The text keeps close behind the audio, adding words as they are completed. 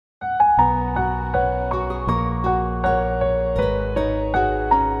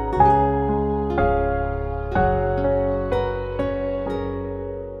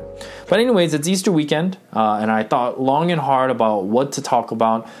But anyways, it's Easter weekend, and I thought long and hard about what to talk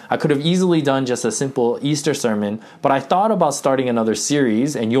about. I could have easily done just a simple Easter sermon, but I thought about starting another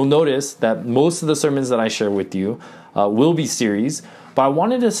series, and you'll notice that most of the sermons that I share with you will be series. But I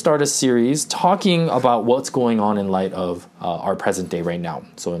wanted to start a series talking about what's going on in light of our present day right now.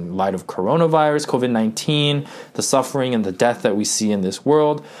 So in light of coronavirus, COVID-19, the suffering and the death that we see in this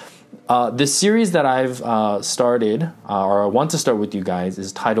world. This series that I've started, or I want to start with you guys,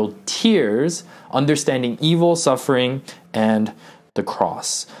 is titled Tears, Understanding Evil, Suffering, and the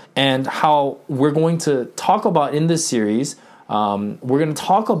Cross. And how we're going to talk about in this series, we're going to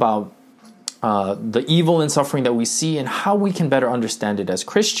talk about the evil and suffering that we see and how we can better understand it as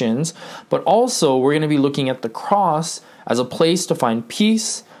Christians. But also, we're going to be looking at the cross as a place to find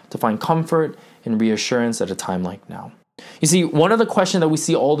peace, to find comfort, and reassurance at a time like now. You see, one of the questions that we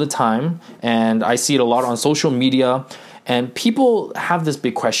see all the time, and I see it a lot on social media, and people have this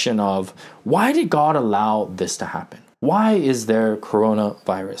big question of, why did God allow this to happen? Why is there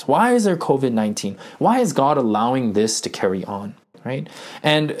coronavirus? Why is there COVID-19? Why is God allowing this to carry on? Right?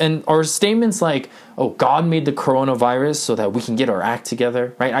 And our statements like, oh, God made the coronavirus so that we can get our act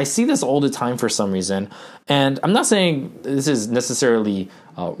together, right? I see this all the time for some reason. And I'm not saying this is necessarily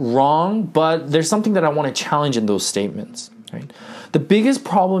wrong, but there's something that I want to challenge in those statements, right? The biggest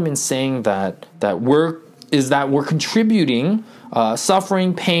problem in saying that we're contributing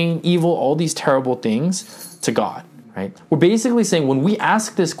suffering, pain, evil, all these terrible things to God, right? We're basically saying when we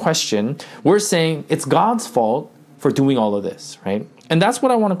ask this question, we're saying it's God's fault for doing all of this, right? And that's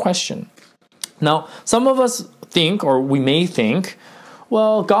what I want to question. Now, some of us think, or we may think,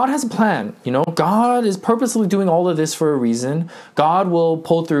 well, God has a plan. God is purposely doing all of this for a reason. God will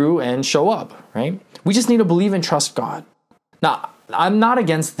pull through and show up, right? We just need to believe and trust God. Now, I'm not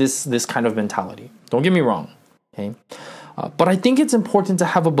against this kind of mentality. Don't get me wrong, okay? But I think it's important to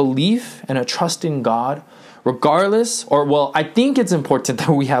have a belief and a trust in God I think it's important that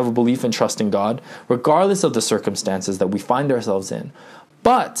we have a belief and trust in God, regardless of the circumstances that we find ourselves in.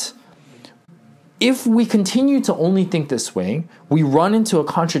 But if we continue to only think this way, we run into a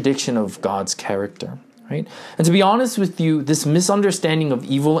contradiction of God's character, right? And to be honest with you, this misunderstanding of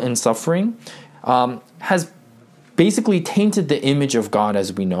evil and suffering has basically tainted the image of God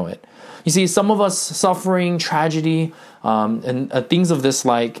as we know it. You see, some of us suffering, tragedy, and things of this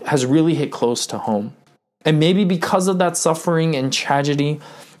like has really hit close to home. And maybe because of that suffering and tragedy,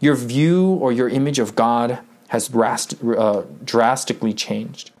 your view or your image of God has drastically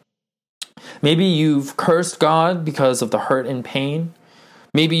changed. Maybe you've cursed God because of the hurt and pain.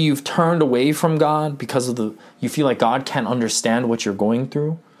 Maybe you've turned away from God because you feel like God can't understand what you're going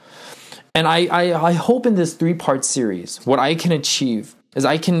through. And I hope in this 3-part series, what I can achieve is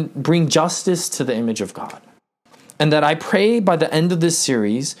I can bring justice to the image of God. And that I pray by the end of this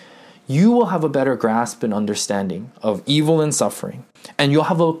series, you will have a better grasp and understanding of evil and suffering. And you'll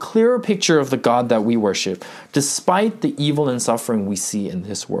have a clearer picture of the God that we worship, despite the evil and suffering we see in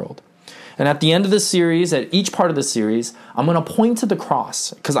this world. And at the end of the series, at each part of the series, I'm going to point to the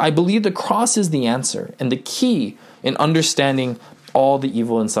cross, because I believe the cross is the answer and the key in understanding all the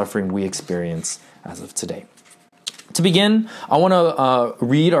evil and suffering we experience as of today. To begin, I want to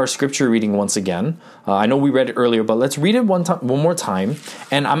read our scripture reading once again. I know we read it earlier, but let's read it one more time.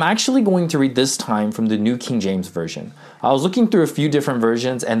 And I'm actually going to read this time from the New King James Version. I was looking through a few different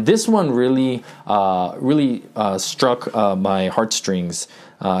versions, and this one really struck my heartstrings.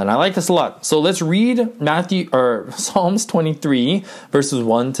 And I like this a lot. So let's read Psalms 23, verses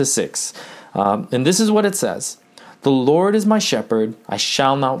 1 to 6. And this is what it says. The Lord is my shepherd, I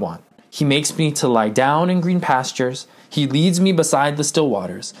shall not want. He makes me to lie down in green pastures. He leads me beside the still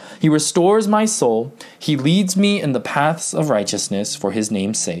waters. He restores my soul. He leads me in the paths of righteousness for his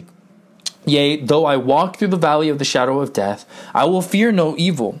name's sake. Yea, though I walk through the valley of the shadow of death, I will fear no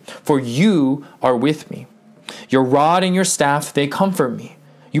evil, for you are with me. Your rod and your staff, they comfort me.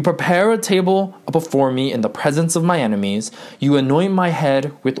 You prepare a table before me in the presence of my enemies. You anoint my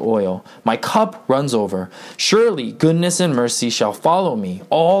head with oil. My cup runs over. Surely goodness and mercy shall follow me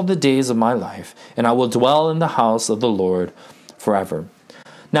all the days of my life, and I will dwell in the house of the Lord forever.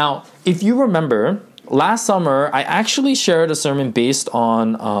 Now, if you remember, last summer, I actually shared a sermon based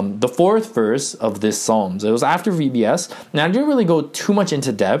on the 4th verse of this Psalms. It was after VBS, and I didn't really go too much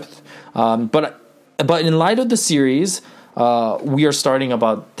into depth, but in light of the series, we are starting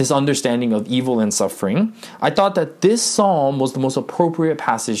about this understanding of evil and suffering. I thought that this psalm was the most appropriate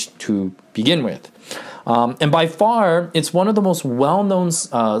passage to begin with. And by far, it's one of the most well-known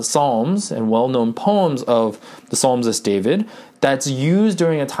psalms and well-known poems of the psalmist David that's used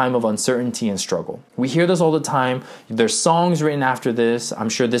during a time of uncertainty and struggle. We hear this all the time. There's songs written after this. I'm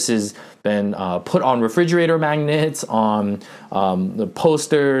sure this has been put on refrigerator magnets, on the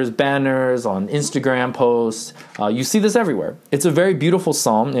posters, banners, on Instagram posts. You see this everywhere. It's a very beautiful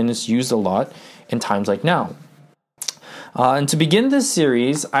psalm, and it's used a lot in times like now. And to begin this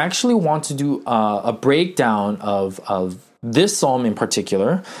series, I actually want to do a breakdown of this psalm in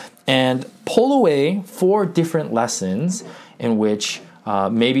particular and pull away 4 different lessons in which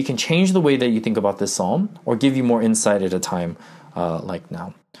maybe can change the way that you think about this psalm or give you more insight at a time like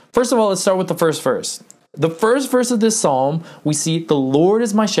now. First of all, let's start with the first verse. The first verse of this psalm, we see, "The Lord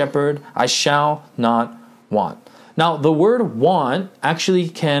is my shepherd, I shall not want." Now, the word want actually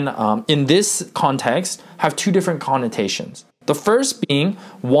can, in this context, have 2 different connotations. The first being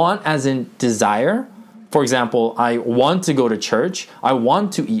want as in desire. For example, I want to go to church. I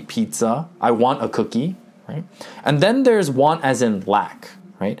want to eat pizza. I want a cookie, right? And then there's want as in lack,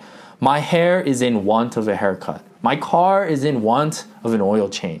 right? My hair is in want of a haircut. My car is in want of an oil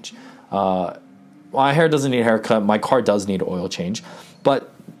change. My hair doesn't need a haircut. My car does need an oil change.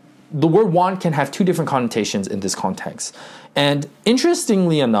 But the word want can have 2 different connotations in this context. And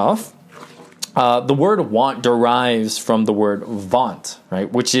interestingly enough, the word want derives from the word vaunt,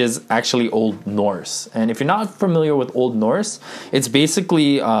 right, which is actually Old Norse. And if you're not familiar with Old Norse, it's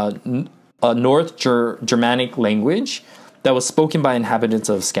basically a North Germanic language that was spoken by inhabitants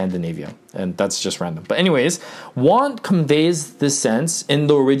of Scandinavia. And that's just random. But anyways, want conveys this sense in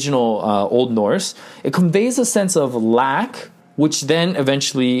the original Old Norse. It conveys a sense of lack, which then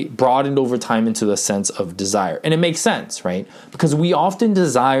eventually broadened over time into the sense of desire. And it makes sense, right? Because we often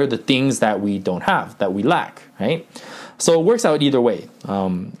desire the things that we don't have, that we lack, right? So it works out either way.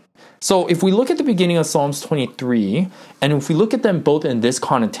 So if we look at the beginning of Psalms 23, and if we look at them both in this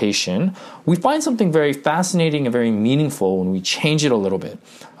connotation, we find something very fascinating and very meaningful when we change it a little bit.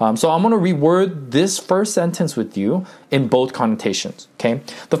 So I'm going to reword this first sentence with you in both connotations, okay?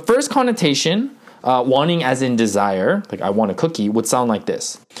 The first connotation, wanting as in desire, like I want a cookie, would sound like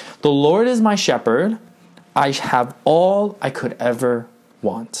this. The Lord is my shepherd. I have all I could ever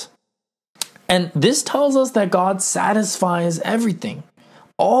want. And this tells us that God satisfies everything,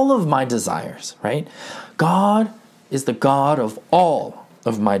 all of my desires, right? God is the God of all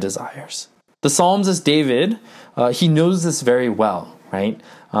of my desires. The psalmist David, he knows this very well, right?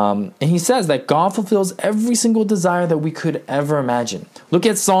 And he says that God fulfills every single desire that we could ever imagine. Look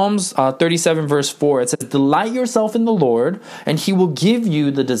at Psalms 37 verse 4. It says, "Delight yourself in the Lord, and he will give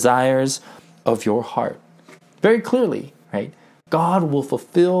you the desires of your heart." Very clearly, right? God will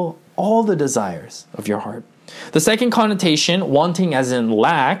fulfill all the desires of your heart. The second connotation, wanting as in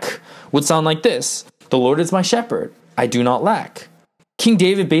lack, would sound like this. The Lord is my shepherd. I do not lack. King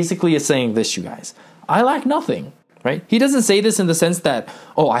David basically is saying this, you guys. I lack nothing. Right? He doesn't say this in the sense that,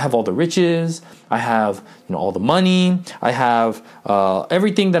 oh, I have all the riches, I have all the money, I have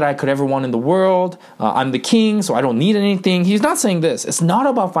everything that I could ever want in the world, I'm the king, so I don't need anything. He's not saying this. It's not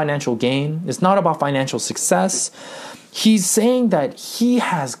about financial gain. It's not about financial success. He's saying that he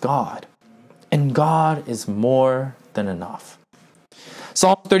has God, and God is more than enough.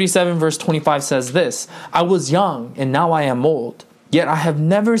 Psalm 37 verse 25 says this, "I was young, and now I am old, yet I have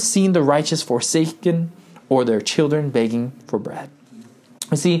never seen the righteous forsaken, or their children begging for bread."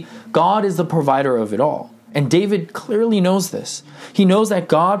 You see, God is the provider of it all. And David clearly knows this. He knows that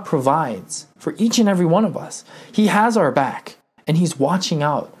God provides for each and every one of us. He has our back, and he's watching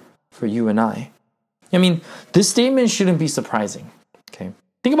out for you and I. I mean, this statement shouldn't be surprising. Okay,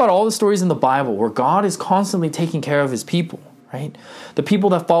 think about all the stories in the Bible where God is constantly taking care of his people, right? The people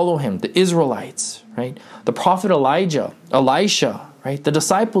that follow him, the Israelites, right? The prophet Elijah, Elisha, right? The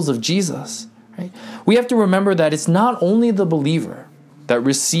disciples of Jesus. Right? We have to remember that it's not only the believer that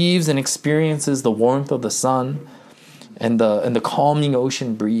receives and experiences the warmth of the sun and the calming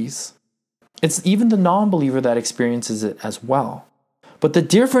ocean breeze. It's even the non-believer that experiences it as well. But the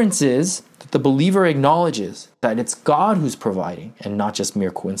difference is that the believer acknowledges that it's God who's providing and not just mere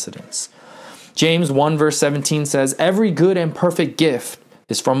coincidence. James 1 verse 17 says, "Every good and perfect gift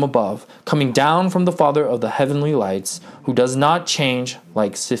is from above, coming down from the Father of the heavenly lights, who does not change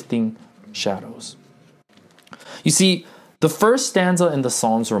like sifting shadows." You see, the first stanza in the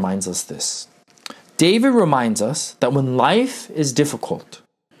Psalms reminds us this. David reminds us that when life is difficult,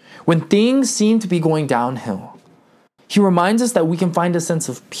 when things seem to be going downhill, he reminds us that we can find a sense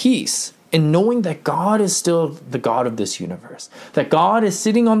of peace in knowing that God is still the God of this universe, that God is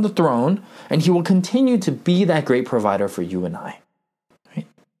sitting on the throne, and he will continue to be that great provider for you and I.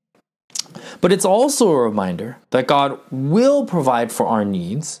 But it's also a reminder that God will provide for our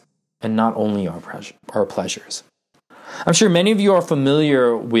needs and not only our pleasures. I'm sure many of you are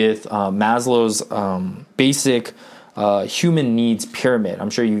familiar with Maslow's basic human needs pyramid. I'm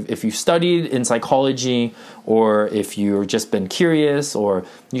sure if you studied in psychology, or if you've just been curious, or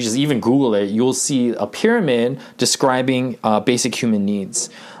you just even Google it, you'll see a pyramid describing basic human needs.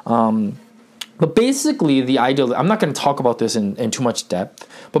 But basically, the ideal, I'm not going to talk about this in too much depth,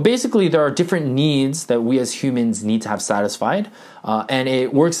 but basically there are different needs that we as humans need to have satisfied, and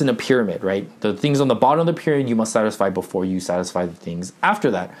it works in a pyramid, right? The things on the bottom of the pyramid you must satisfy before you satisfy the things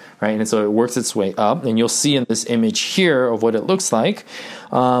after that, right? And so it works its way up, and you'll see in this image here of what it looks like.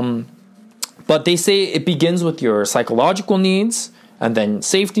 But they say it begins with your psychological needs, and then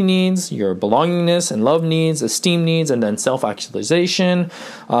safety needs, your belongingness and love needs, esteem needs, and then self-actualization.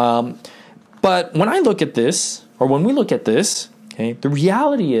 But when I look at this, or when we look at this, okay, the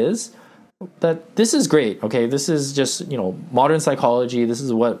reality is that this is great. Okay, this is just modern psychology. This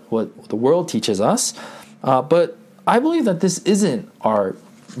is what the world teaches us. But I believe that this isn't our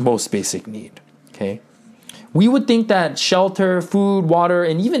most basic need. Okay, we would think that shelter, food, water,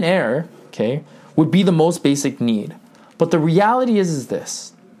 and even air, okay, would be the most basic need. But the reality is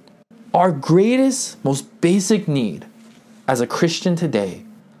this: our greatest, most basic need as a Christian today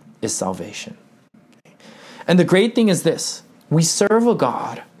is salvation. And the great thing is this: we serve a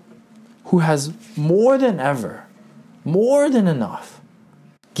God who has more than ever, more than enough,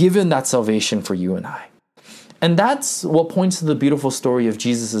 given that salvation for you and I. And that's what points to the beautiful story of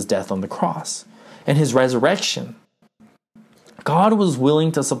Jesus' death on the cross and his resurrection. God was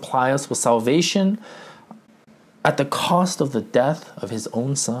willing to supply us with salvation at the cost of the death of his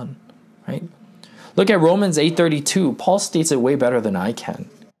own son, right? Look at Romans 8:32. Paul states it way better than I can.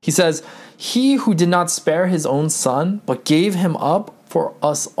 He says, "He who did not spare his own son, but gave him up for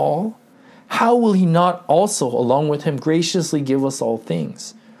us all, how will he not also, along with him, graciously give us all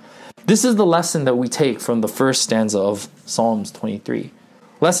things?" This is the lesson that we take from the first stanza of Psalms 23.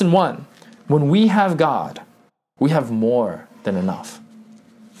 Lesson 1, when we have God, we have more than enough.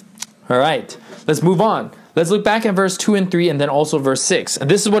 All right, let's move on. Let's look back at verse 2 and 3 and then also verse 6. And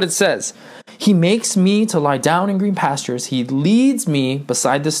this is what it says: "He makes me to lie down in green pastures. He leads me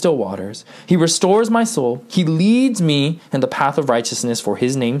beside the still waters. He restores my soul. He leads me in the path of righteousness for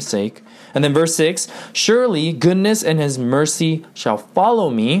his name's sake." And then verse 6, "Surely goodness and his mercy shall follow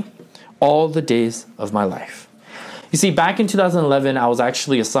me all the days of my life." You see, back in 2011, I was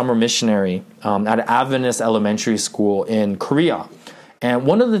actually a summer missionary at Adventist Elementary School in Korea. And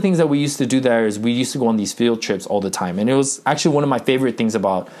one of the things that we used to do there is we used to go on these field trips all the time. And it was actually one of my favorite things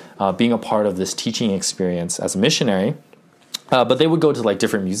about being a part of this teaching experience as a missionary. But they would go to like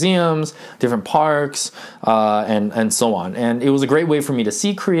different museums, different parks, and so on. And it was a great way for me to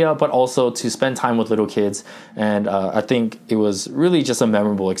see Korea, but also to spend time with little kids. And I think it was really just a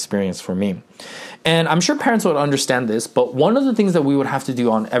memorable experience for me. And I'm sure parents would understand this, but one of the things that we would have to do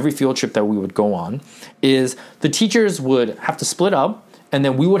on every field trip that we would go on is the teachers would have to split up, and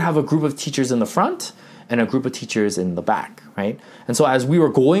then we would have a group of teachers in the front and a group of teachers in the back, right? And so as we were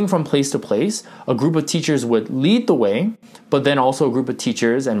going from place to place, a group of teachers would lead the way, but then also a group of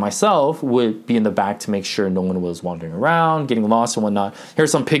teachers and myself would be in the back to make sure no one was wandering around, getting lost and whatnot.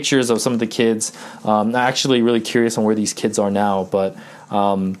 Here's some pictures of some of the kids. I'm actually really curious on where these kids are now, but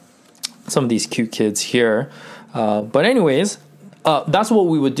some of these cute kids here. But anyways, that's what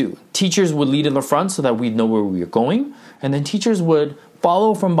we would do. Teachers would lead in the front so that we'd know where we were going, and then teachers would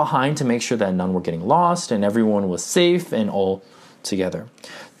follow from behind to make sure that none were getting lost and everyone was safe and all together.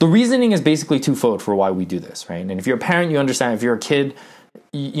 The reasoning is basically twofold for why we do this, right? And if you're a parent, you understand. If you're a kid,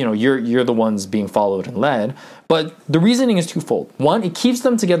 you're the ones being followed and led. But the reasoning is twofold. One, it keeps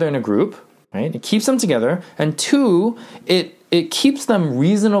them together in a group, right? It keeps them together. And two, it keeps them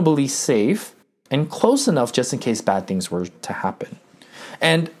reasonably safe and close enough just in case bad things were to happen.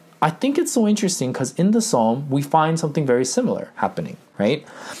 And I think it's so interesting because in the psalm, we find something very similar happening, right?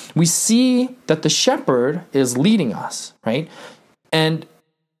 We see that the shepherd is leading us, right? And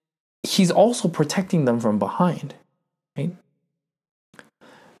he's also protecting them from behind, right?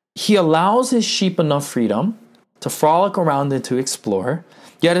 He allows his sheep enough freedom to frolic around and to explore,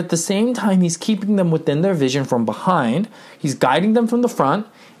 yet at the same time, he's keeping them within their vision from behind. He's guiding them from the front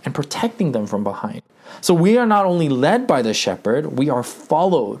and protecting them from behind. So we are not only led by the shepherd, we are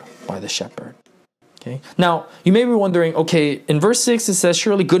followed by the shepherd. Okay. Now, you may be wondering, okay, in verse 6 it says,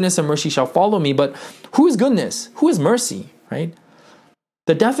 "Surely goodness and mercy shall follow me," but who is goodness? Who is mercy, right?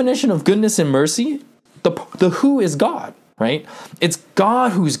 The definition of goodness and mercy, the who is God, right? It's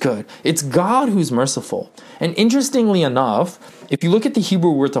God who's good. It's God who's merciful. And interestingly enough, if you look at the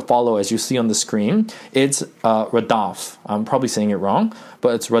Hebrew word to follow, as you see on the screen, it's radaf. I'm probably saying it wrong,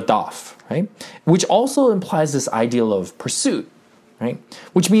 but it's radaf, right? Which also implies this ideal of pursuit, right?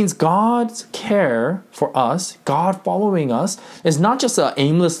 Which means God's care for us, God following us, is not just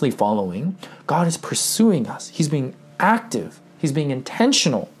aimlessly following. God is pursuing us. He's being active. He's being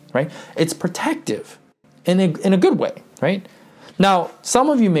intentional, right? It's protective in a good way, right? Now,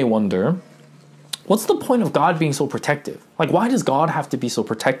 some of you may wonder, what's the point of God being so protective? Like, why does God have to be so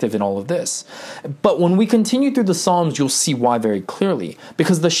protective in all of this? But when we continue through the Psalms, you'll see why very clearly.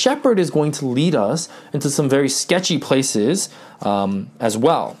 Because the shepherd is going to lead us into some very sketchy places as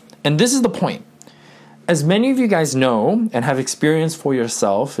well. And this is the point. As many of you guys know and have experienced for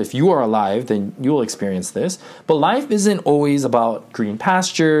yourself, if you are alive, then you'll experience this. But life isn't always about green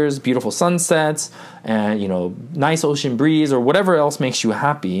pastures, beautiful sunsets, and nice ocean breeze or whatever else makes you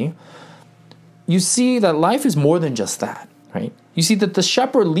happy. You see that life is more than just that, right? You see that the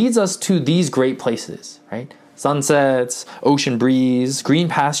shepherd leads us to these great places, right? Sunsets, ocean breeze, green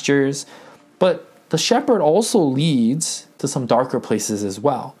pastures. But the shepherd also leads to some darker places as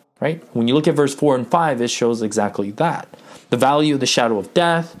well, right? When you look at verse 4 and 5, it shows exactly that. The valley of the shadow of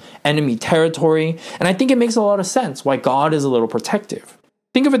death, enemy territory. And I think it makes a lot of sense why God is a little protective.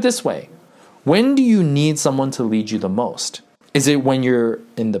 Think of it this way. When do you need someone to lead you the most? Is it when you're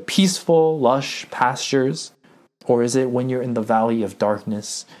in the peaceful, lush pastures? Or is it when you're in the valley of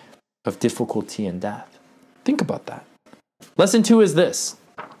darkness, of difficulty and death? Think about that. Lesson 2 is this.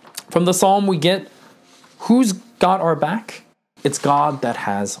 From the psalm we get, who's got our back? It's God that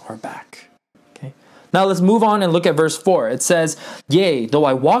has our back. Okay. Now let's move on and look at verse 4. It says, "Yea, though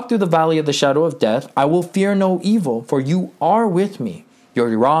I walk through the valley of the shadow of death, I will fear no evil, for you are with me. Your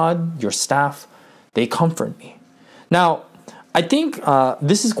rod, your staff, they comfort me." Now, I think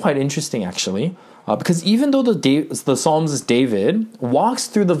this is quite interesting, actually, because even though the psalmist David walks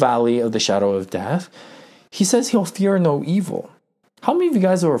through the valley of the shadow of death, he says he'll fear no evil. How many of you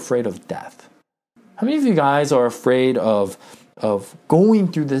guys are afraid of death? How many of you guys are afraid of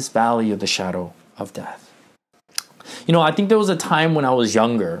going through this valley of the shadow of death? I think there was a time when I was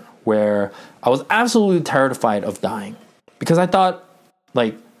younger where I was absolutely terrified of dying because I thought,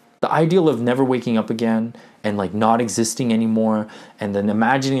 the ideal of never waking up again and not existing anymore, and then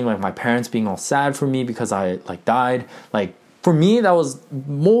imagining my parents being all sad for me because I died. For me, that was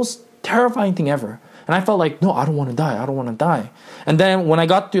the most terrifying thing ever. And I felt no, I don't want to die. I don't want to die. And then when I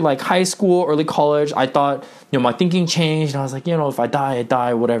got through high school, early college, I thought, my thinking changed. And I was if I die, I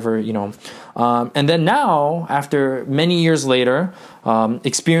die, whatever, And then now, after many years later,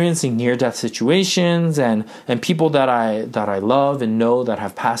 experiencing near-death situations and people that I love and know that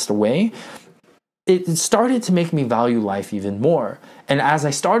have passed away, it started to make me value life even more. And as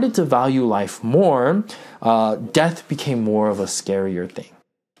I started to value life more, death became more of a scarier thing.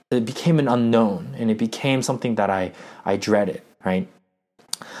 It became an unknown, and it became something that I dreaded, right?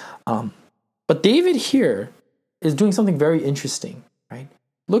 But David here is doing something very interesting, right?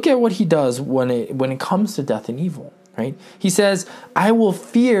 Look at what he does when it comes to death and evil, right? He says, "I will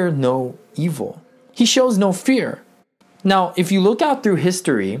fear no evil." He shows no fear. Now, if you look out through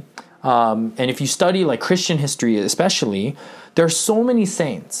history, and if you study Christian history especially, there are so many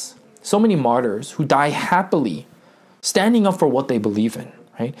saints, so many martyrs who die happily, standing up for what they believe in.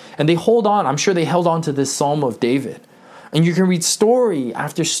 Right? And they hold on. I'm sure they held on to this Psalm of David. And you can read story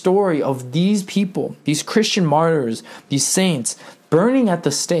after story of these people, these Christian martyrs, these saints, burning at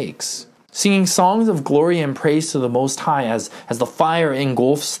the stakes, singing songs of glory and praise to the Most High as the fire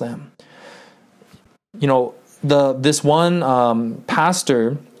engulfs them. This one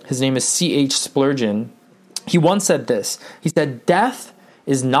pastor, his name is C.H. Spurgeon, he once said this. He said, "Death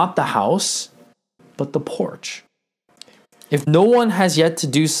is not the house, but the porch. If no one has yet to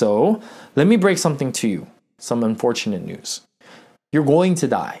do so, let me break something to you, some unfortunate news. You're going to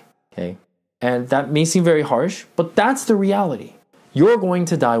die, okay? And that may seem very harsh, but that's the reality. You're going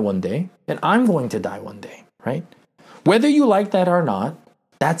to die one day, and I'm going to die one day, right? Whether you like that or not,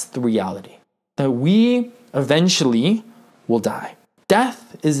 that's the reality. That we eventually will die.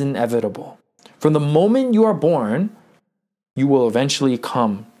 Death is inevitable. From the moment you are born, you will eventually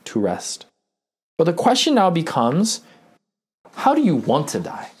come to rest. But the question now becomes, how do you want to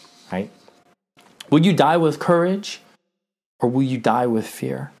die, right? Will you die with courage, or will you die with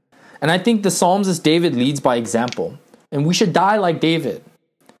fear? And I think the psalmist David leads by example, and we should die like David.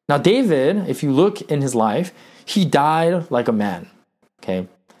 Now David, if you look in his life, he died like a man, okay?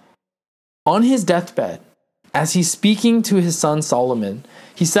 On his deathbed, as he's speaking to his son Solomon,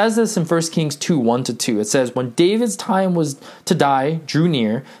 he says this in 1 Kings 2, 1-2. It says, when David's time was to die drew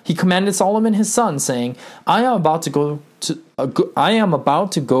near, he commanded Solomon his son, saying, I am about to go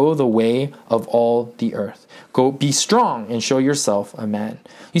the way of all the earth. Go, be strong and show yourself a man.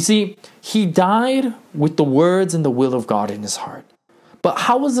 You see, he died with the words and the will of God in his heart. But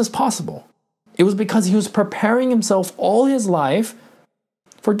how was this possible? It was because he was preparing himself all his life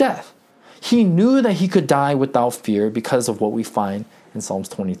for death. He knew that he could die without fear because of what we find in Psalms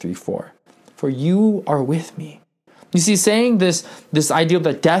 23:4. For you are with me. You see, saying this idea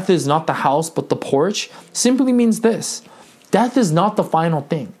that death is not the house but the porch simply means this. Death is not the final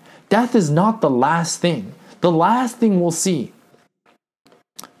thing. Death is not the last thing. The last thing we'll see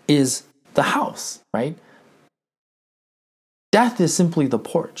is the house, right? Death is simply the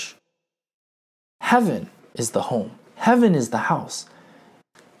porch. Heaven is the home. Heaven is the house.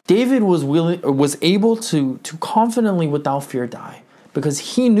 David was able to confidently, without fear, die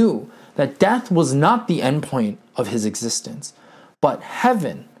because he knew that death was not the end point of his existence, but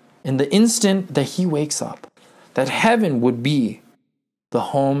heaven, in the instant that he wakes up, that heaven would be the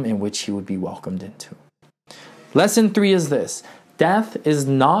home in which he would be welcomed into. Lesson 3 is this: death is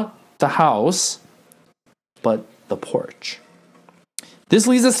not the house, but the porch. This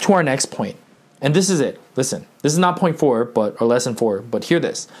leads us to our next point. And this is it. Listen, this is not point 4, or lesson 4, but hear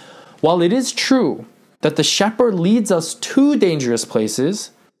this. While it is true that the shepherd leads us to dangerous places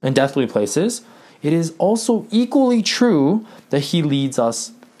and deathly places, it is also equally true that he leads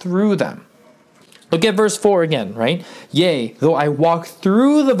us through them. Look at verse 4 again, right? Yea, though I walk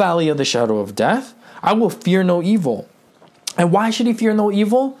through the valley of the shadow of death, I will fear no evil. And why should he fear no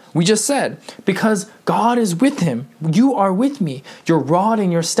evil? We just said, because God is with him. You are with me. Your rod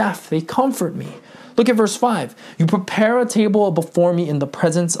and your staff, they comfort me. Look at verse 5. You prepare a table before me in the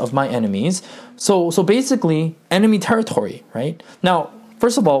presence of my enemies. So basically, enemy territory, right? Now,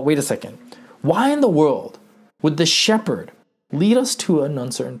 first of all, wait a second. Why in the world would the shepherd lead us to an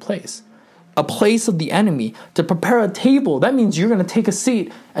uncertain place? A place of the enemy, to prepare a table. That means you're going to take a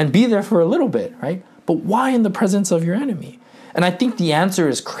seat and be there for a little bit, right? But why in the presence of your enemy? And I think the answer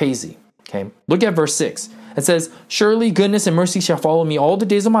is crazy. Okay, look at verse 6. It says, surely goodness and mercy shall follow me all the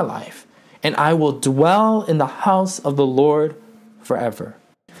days of my life, and I will dwell in the house of the Lord forever.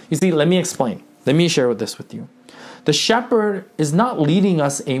 You see, let me explain. Let me share this with you. The shepherd is not leading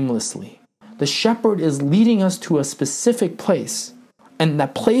us aimlessly. The shepherd is leading us to a specific place, and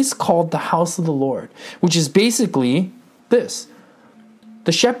that place called the house of the Lord, which is basically this.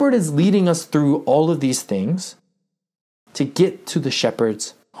 The shepherd is leading us through all of these things to get to the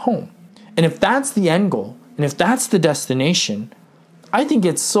shepherd's home. And if that's the end goal, and if that's the destination, I think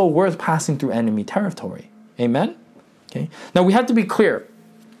it's so worth passing through enemy territory. Amen? Okay. Now we have to be clear.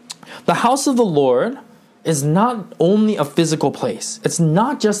 The house of the Lord is not only a physical place. It's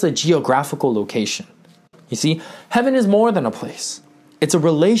not just a geographical location. You see, heaven is more than a place. It's a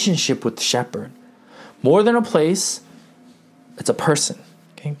relationship with the shepherd. More than a place, it's a person.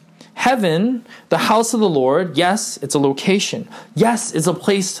 Heaven, the house of the Lord, yes, it's a location. Yes, it's a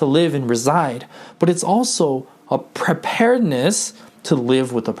place to live and reside. But it's also a preparedness to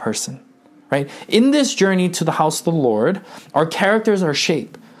live with a person, right? In this journey to the house of the Lord, our characters are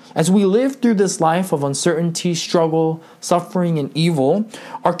shaped. As we live through this life of uncertainty, struggle, suffering, and evil,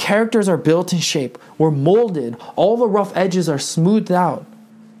 our characters are built and shaped. We're molded. All the rough edges are smoothed out.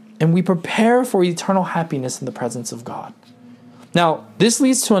 And we prepare for eternal happiness in the presence of God. Now, this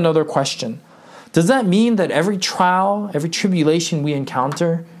leads to another question. Does that mean that every trial, every tribulation we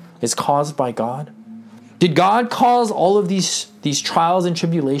encounter is caused by God? Did God cause all of these trials and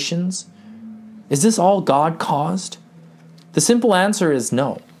tribulations? Is this all God caused? The simple answer is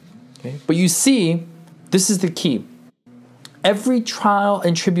no. Okay? But you see, this is the key. Every trial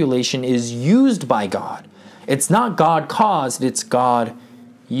and tribulation is used by God. It's not God caused, it's God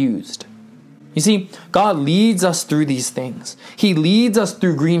used. You see, God leads us through these things. He leads us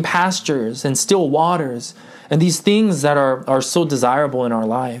through green pastures and still waters and these things that are so desirable in our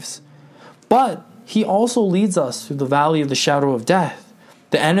lives. But He also leads us through the valley of the shadow of death,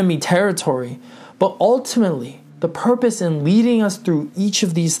 the enemy territory. But ultimately, the purpose in leading us through each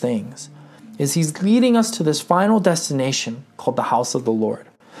of these things is He's leading us to this final destination called the house of the Lord.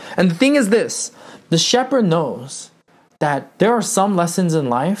 And the thing is this, the shepherd knows that there are some lessons in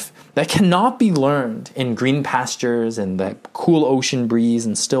life that cannot be learned in green pastures and the cool ocean breeze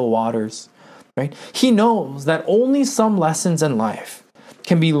and still waters, right? He knows that only some lessons in life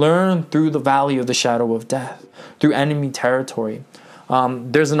can be learned through the valley of the shadow of death, through enemy territory,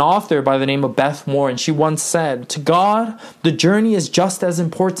 There's an author by the name of Beth Moore, and she once said, "To God, the journey is just as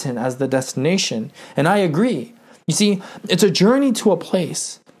important as the destination." And I agree. You see, it's a journey to a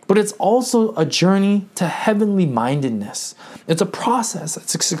place, but it's also a journey to heavenly mindedness. It's a process.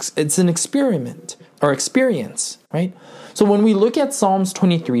 It's an experiment or experience, right? So when we look at Psalms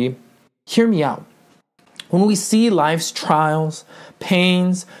 23, hear me out. When we see life's trials,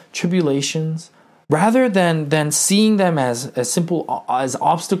 pains, tribulations, rather than seeing them as simple as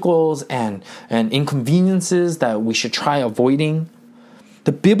obstacles and inconveniences that we should try avoiding,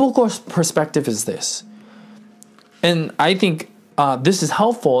 the biblical perspective is this. And I think this is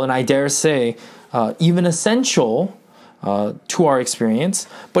helpful, and I dare say even essential to our experience.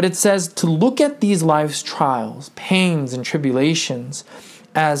 But it says to look at these life's trials, pains, and tribulations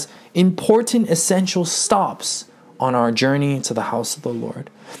as important, essential stops on our journey to the house of the Lord.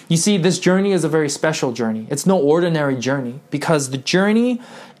 You see, this journey is a very special journey. It's no ordinary journey, because the journey,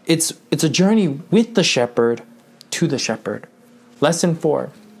 it's a journey with the shepherd to the shepherd. Lesson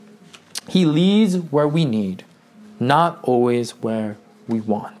 4. He leads where we need, not always where we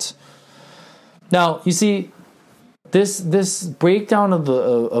want. Now, you see, this breakdown of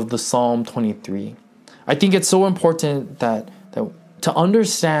the Psalm 23, I think it's so important that to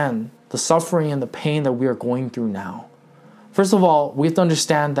understand the suffering and the pain that we are going through now. First of all, we have to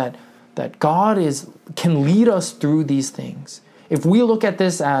understand that God can lead us through these things. If we look at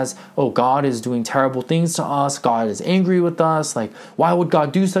this as, oh, God is doing terrible things to us, God is angry with us, like, why would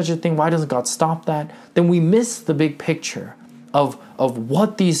God do such a thing? Why doesn't God stop that? Then we miss the big picture of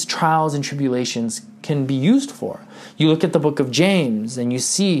what these trials and tribulations can be used for. You look at the book of James and you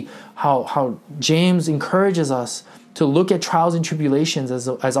see how James encourages us to look at trials and tribulations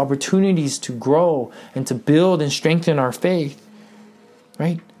as opportunities to grow and to build and strengthen our faith,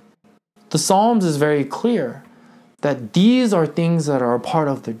 right? The Psalms is very clear that these are things that are a part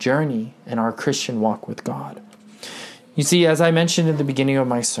of the journey in our Christian walk with God. You see, as I mentioned in the beginning of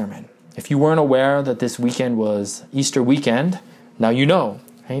my sermon, if you weren't aware that this weekend was Easter weekend, now you know,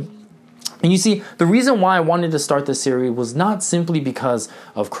 right? And you see, the reason why I wanted to start this series was not simply because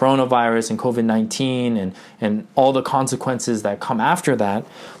of coronavirus and COVID-19 and all the consequences that come after that,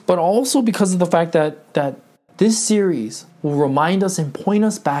 but also because of the fact that this series will remind us and point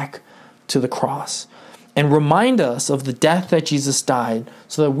us back to the cross and remind us of the death that Jesus died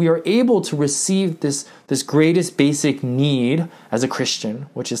so that we are able to receive this greatest basic need as a Christian,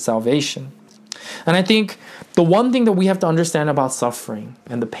 which is salvation. And I think the one thing that we have to understand about suffering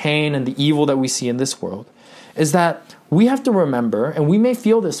and the pain and the evil that we see in this world is that we have to remember, and we may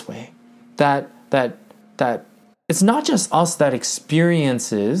feel this way, that it's not just us that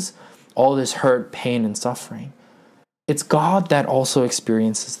experiences all this hurt, pain, and suffering. It's God that also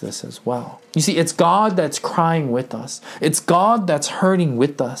experiences this as well. You see, it's God that's crying with us. It's God that's hurting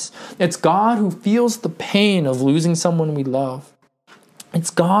with us. It's God who feels the pain of losing someone we love. It's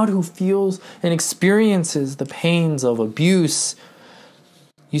God who feels and experiences the pains of abuse.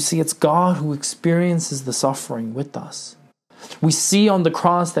 You see, it's God who experiences the suffering with us. We see on the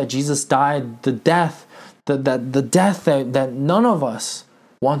cross that Jesus died the death that none of us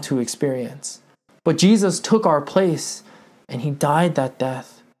want to experience. But Jesus took our place and he died that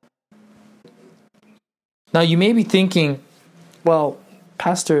death. Now you may be thinking, well,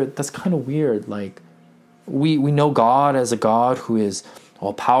 Pastor, that's kind of weird. Like, we know God as a God who is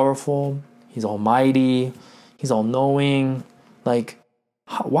all powerful, he's almighty, he's all knowing. Like,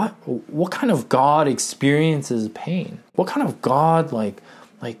 what kind of God experiences pain? What kind of God like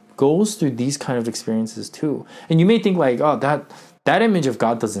goes through these kind of experiences too? And you may think like, oh, that image of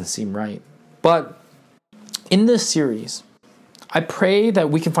God doesn't seem right. But in this series, I pray that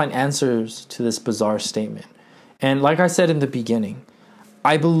we can find answers to this bizarre statement. And like I said in the beginning,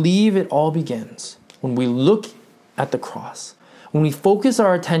 I believe it all begins when we look at the cross. When we focus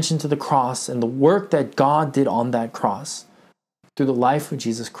our attention to the cross and the work that God did on that cross through the life of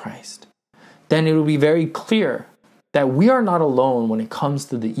Jesus Christ, then it will be very clear that we are not alone when it comes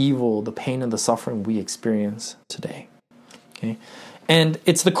to the evil, the pain, and the suffering we experience today. Okay? And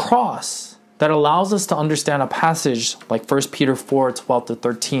it's the cross that allows us to understand a passage like 1 Peter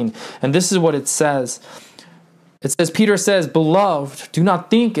 4:12-13. And this is what it says. It says, Peter says, "Beloved, do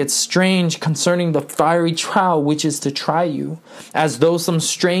not think it's strange concerning the fiery trial which is to try you, as though some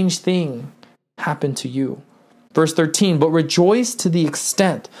strange thing happened to you." Verse 13, "But rejoice to the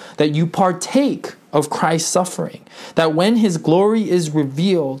extent that you partake of Christ's suffering, that when his glory is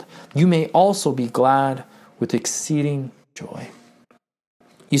revealed, you may also be glad with exceeding joy."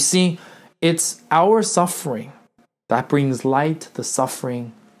 You see, it's our suffering that brings light to the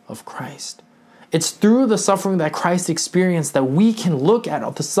suffering of Christ. It's through the suffering that Christ experienced that we can look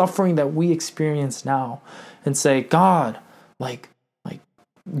at the suffering that we experience now and say, God, like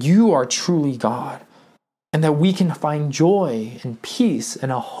you are truly God. And that we can find joy and peace and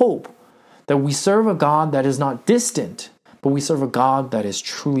a hope that we serve a God that is not distant, but we serve a God that is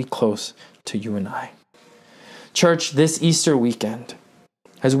truly close to you and I. Church, this Easter weekend,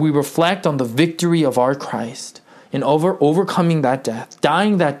 as we reflect on the victory of our Christ in overcoming that death,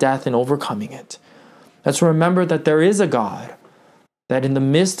 dying that death and overcoming it, let's remember that there is a God that in the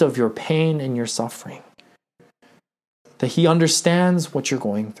midst of your pain and your suffering, that He understands what you're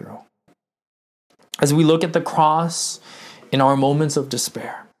going through. As we look at the cross in our moments of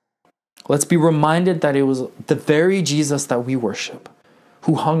despair, let's be reminded that it was the very Jesus that we worship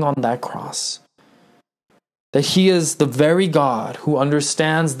who hung on that cross. That He is the very God who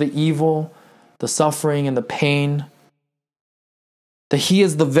understands the evil, the suffering, and the pain. That He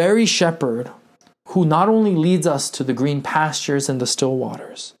is the very shepherd who not only leads us to the green pastures and the still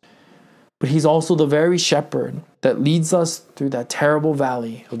waters, but He's also the very shepherd that leads us through that terrible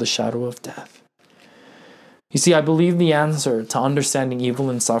valley of the shadow of death. You see, I believe the answer to understanding evil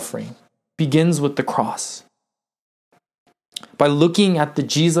and suffering begins with the cross. By looking at the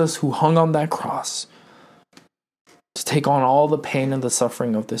Jesus who hung on that cross to take on all the pain and the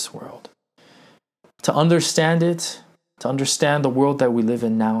suffering of this world. To understand it, to understand the world that we live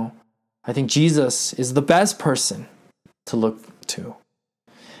in now, I think Jesus is the best person to look to.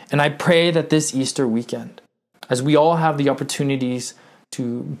 And I pray that this Easter weekend, as we all have the opportunities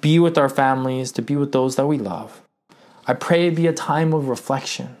to be with our families, to be with those that we love, I pray it be a time of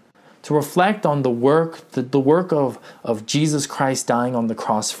reflection, to reflect on the work of Jesus Christ dying on the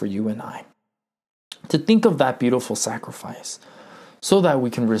cross for you and I. To think of that beautiful sacrifice so that we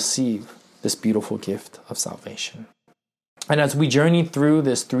can receive this beautiful gift of salvation. And as we journey through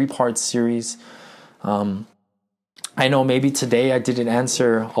this 3-part series, I know maybe today I didn't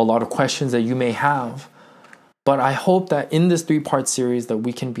answer a lot of questions that you may have, but I hope that in this 3-part series that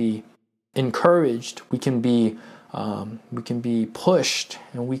we can be encouraged, we can be pushed,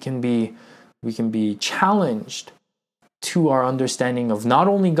 and we can be challenged to our understanding of not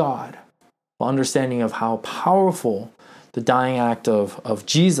only God, but understanding of how powerful the dying act of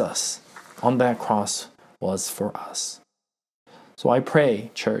Jesus on that cross was for us. So I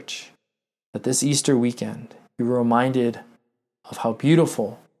pray, church, that this Easter weekend you're reminded of how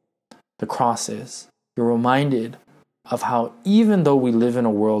beautiful the cross is. You're reminded of how even though we live in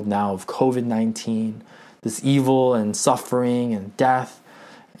a world now of COVID-19, this evil and suffering and death,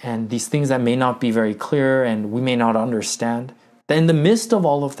 and these things that may not be very clear and we may not understand, that in the midst of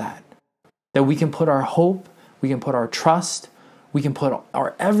all of that, that we can put our hope, we can put our trust, we can put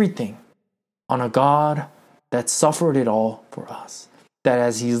our everything on a God that suffered it all for us. That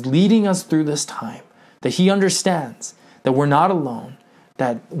as He's leading us through this time, that He understands that we're not alone,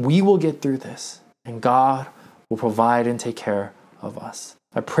 that we will get through this, and God will provide and take care of us.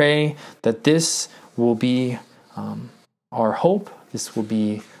 I pray that this will be our hope, this will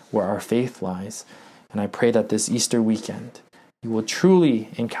be where our faith lies, and I pray that this Easter weekend you will truly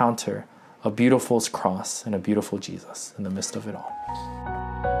encounter a beautiful cross and a beautiful Jesus in the midst of it all.